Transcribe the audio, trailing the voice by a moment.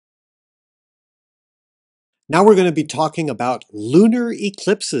Now we're going to be talking about lunar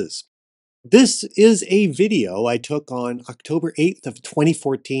eclipses. This is a video I took on October 8th of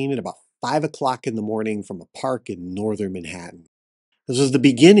 2014 at about 5 o'clock in the morning from a park in northern Manhattan. This was the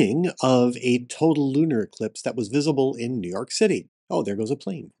beginning of a total lunar eclipse that was visible in New York City. Oh, there goes a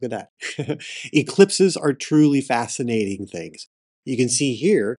plane. Look at that. Eclipses are truly fascinating things. You can see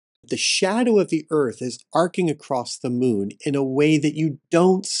here the shadow of the Earth is arcing across the moon in a way that you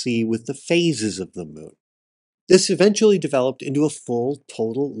don't see with the phases of the moon. This eventually developed into a full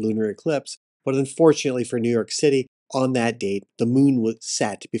total lunar eclipse, but unfortunately for New York City, on that date, the moon was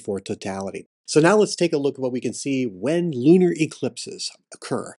set before totality. So now let's take a look at what we can see when lunar eclipses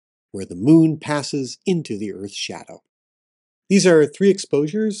occur, where the moon passes into the Earth's shadow. These are three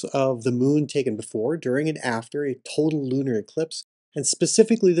exposures of the moon taken before, during, and after a total lunar eclipse, and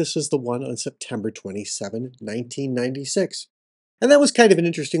specifically this is the one on September 27, 1996. And that was kind of an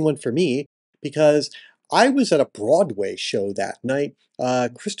interesting one for me because I was at a Broadway show that night,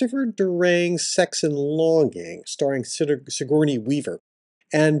 Christopher Durang's Sex and Longing, starring Sigourney Weaver.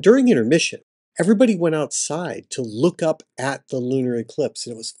 And during intermission, everybody went outside to look up at the lunar eclipse,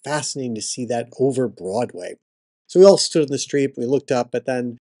 and it was fascinating to see that over Broadway. So we all stood in the street, we looked up, but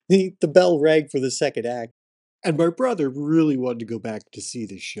then the bell rang for the second act. And my brother really wanted to go back to see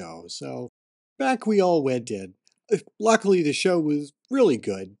the show, so back we all went in. Luckily, the show was really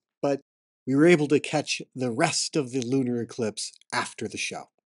good, but we were able to catch the rest of the lunar eclipse after the show.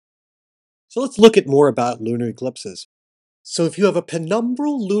 So let's look at more about lunar eclipses. So if you have a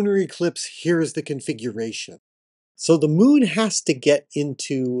penumbral lunar eclipse, here's the configuration. So the moon has to get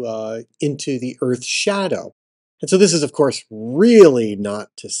into the Earth's shadow. And so this is, of course, really not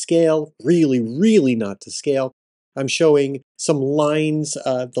to scale, really not to scale. I'm showing some lines,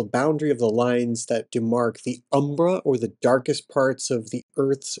 the boundary of the lines that demark the umbra, or the darkest parts of the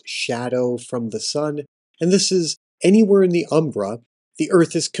Earth's shadow from the sun. And this is anywhere in the umbra, the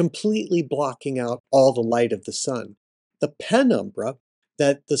Earth is completely blocking out all the light of the sun. The penumbra,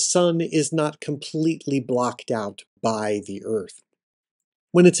 that the sun is not completely blocked out by the Earth.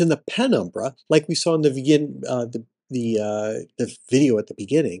 When it's in the penumbra, like we saw in the video at the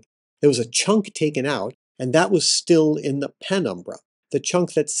beginning, there was a chunk taken out, and that was still in the penumbra. The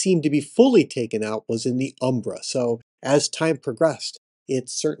chunk that seemed to be fully taken out was in the umbra. So as time progressed, it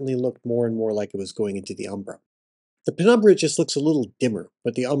certainly looked more and more like it was going into the umbra. The penumbra just looks a little dimmer,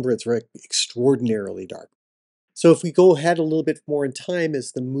 but the umbra is very extraordinarily dark. So if we go ahead a little bit more in time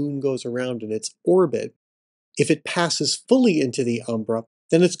as the moon goes around in its orbit, if it passes fully into the umbra,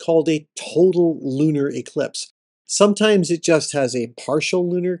 then it's called a total lunar eclipse. Sometimes it just has a partial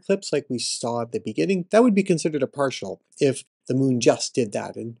lunar eclipse like we saw at the beginning. That would be considered a partial if the moon just did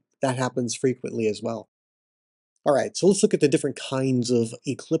that, and that happens frequently as well. All right, so let's look at the different kinds of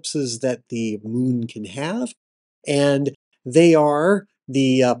eclipses that the moon can have. And they are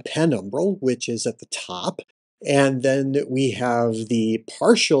the penumbral, which is at the top. And then we have the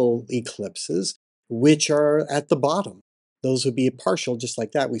partial eclipses, which are at the bottom. Those would be partial, just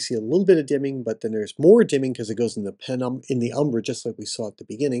like that. We see a little bit of dimming, but then there's more dimming because it goes in the umbra, just like we saw at the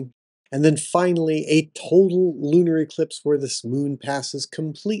beginning. And then finally, a total lunar eclipse where this moon passes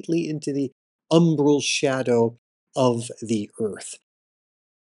completely into the umbral shadow of the Earth.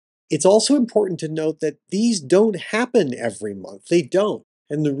 It's also important to note that these don't happen every month. They don't.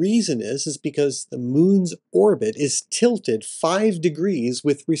 And the reason is because the moon's orbit is tilted 5 degrees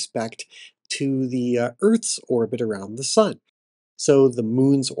with respect to the Earth's orbit around the sun. So the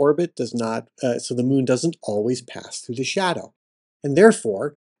moon's orbit so the moon doesn't always pass through the shadow. And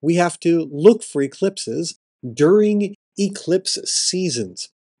therefore, we have to look for eclipses during eclipse seasons.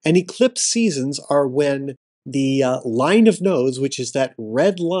 And eclipse seasons are when the line of nodes, which is that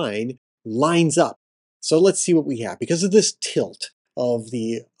red line, lines up. So let's see what we have. Because of this tilt of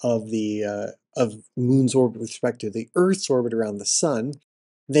moon's orbit with respect to the Earth's orbit around the sun,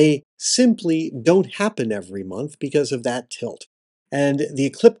 they simply don't happen every month because of that tilt. And the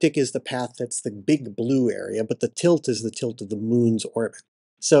ecliptic is the path that's the big blue area, but the tilt is the tilt of the moon's orbit.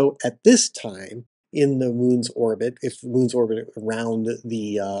 So at this time in the moon's orbit, if the moon's orbit around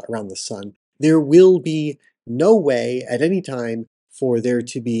the sun, there will be no way at any time for there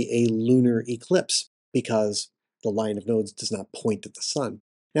to be a lunar eclipse because the line of nodes does not point at the sun.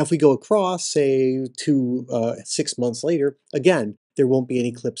 Now, if we go across, say, to 6 months later, again, there won't be any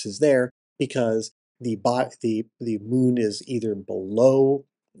eclipses there because the moon is either below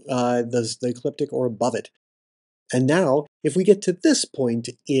the ecliptic or above it. And now, if we get to this point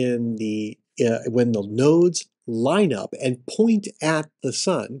in when the nodes line up and point at the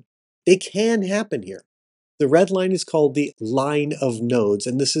sun, they can happen here. The red line is called the line of nodes,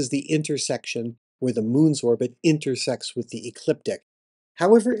 and this is the intersection where the moon's orbit intersects with the ecliptic.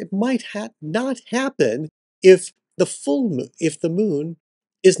 However, it might not happen if if the moon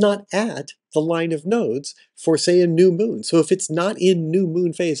is not at the line of nodes for, say, a new moon. So if it's not in new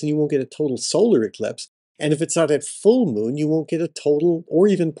moon phase, then you won't get a total solar eclipse. And if it's not at full moon, you won't get a total or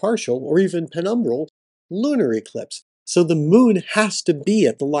even partial or even penumbral lunar eclipse. So the moon has to be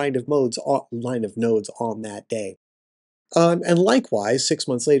at the line of nodes on that day. And likewise, 6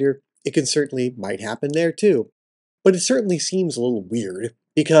 months later, it can certainly might happen there too. But it certainly seems a little weird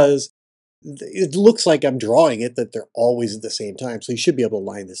because it looks like I'm drawing it that they're always at the same time, so you should be able to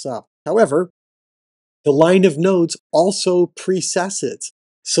line this up. However, the line of nodes also precesses,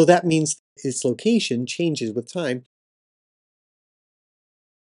 so that means its location changes with time.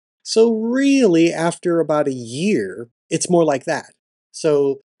 So really, after about a year, it's more like that.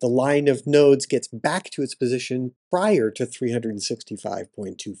 So the line of nodes gets back to its position prior to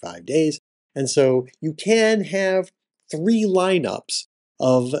 365.25 days. And so you can have 3 lineups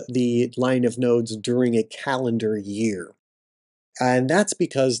of the line of nodes during a calendar year. And that's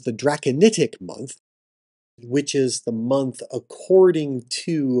because the draconitic month, which is the month according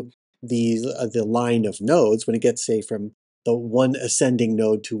to the line of nodes, when it gets, say, from the one ascending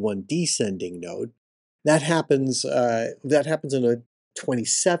node to one descending node, that happens in a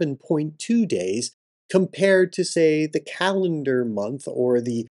 27.2 days compared to, say, the calendar month or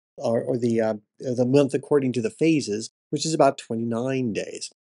the month according to the phases, which is about 29 days.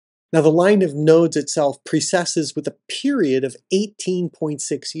 Now, the line of nodes itself precesses with a period of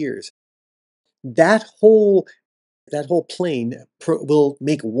 18.6 years. That whole plane will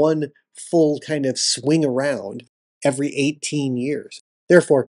make one full kind of swing around every 18 years.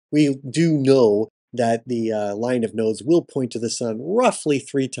 Therefore, we do know that the line of nodes will point to the sun roughly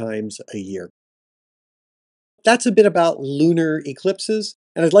 3 times a year. That's a bit about lunar eclipses,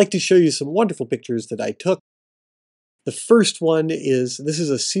 and I'd like to show you some wonderful pictures that I took. The first one this is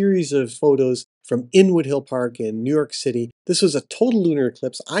a series of photos from Inwood Hill Park in New York City. This was a total lunar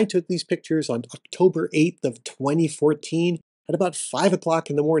eclipse. I took these pictures on October 8th of 2014 at about 5 o'clock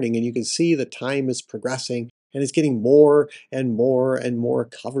in the morning, and you can see the time is progressing and it's getting more and more and more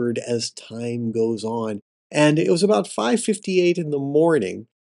covered as time goes on. And it was about 5:58 in the morning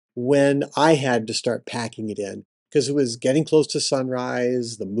when I had to start packing it in, because it was getting close to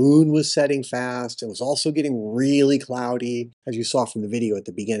sunrise, the moon was setting fast, it was also getting really cloudy, as you saw from the video at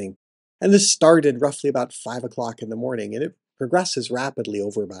the beginning. And this started roughly about 5 o'clock in the morning, and it progresses rapidly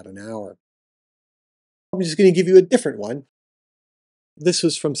over about an hour. I'm just going to give you a different one. This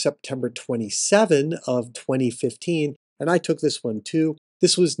was from September 27 of 2015, and I took this one too.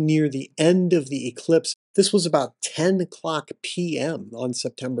 This was near the end of the eclipse. This was about 10 o'clock p.m. on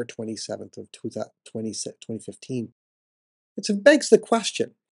September 27th of 2015. It begs the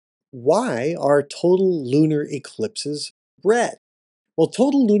question, why are total lunar eclipses red? Well,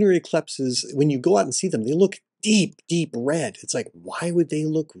 total lunar eclipses, when you go out and see them, they look deep, deep red. It's like, why would they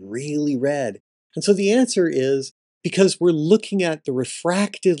look really red? And so the answer is because we're looking at the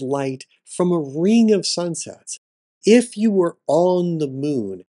refracted light from a ring of sunsets. If you were on the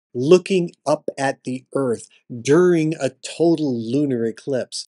moon looking up at the Earth during a total lunar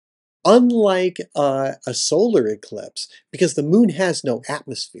eclipse, unlike a solar eclipse, because the moon has no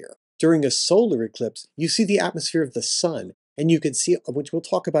atmosphere, during a solar eclipse, you see the atmosphere of the sun, and you can see, which we'll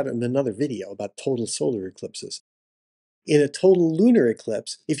talk about in another video about total solar eclipses. In a total lunar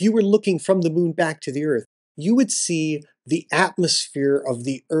eclipse, if you were looking from the moon back to the Earth, you would see the atmosphere of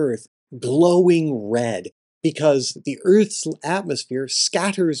the Earth glowing red because the Earth's atmosphere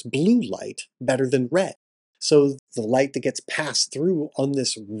scatters blue light better than red. So the light that gets passed through on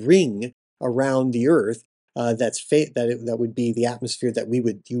this ring around the Earth, that would be the atmosphere that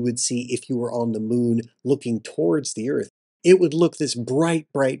you would see if you were on the moon looking towards the Earth. It would look this bright,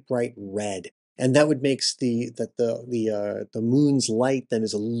 bright, bright red. And that would make the moon's light then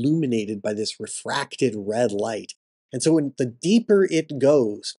is illuminated by this refracted red light. And so when the deeper it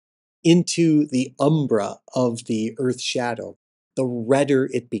goes into the umbra of the Earth's shadow, the redder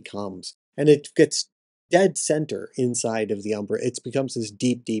it becomes. And it gets dead center inside of the umbra. It becomes this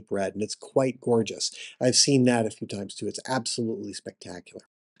deep, deep red, and it's quite gorgeous. I've seen that a few times too. It's absolutely spectacular.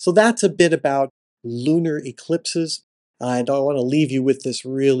 So that's a bit about lunar eclipses. And I want to leave you with this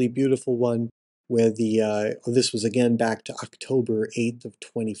really beautiful one where this was again back to October 8th of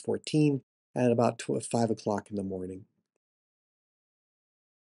 2014 at about 5 o'clock in the morning.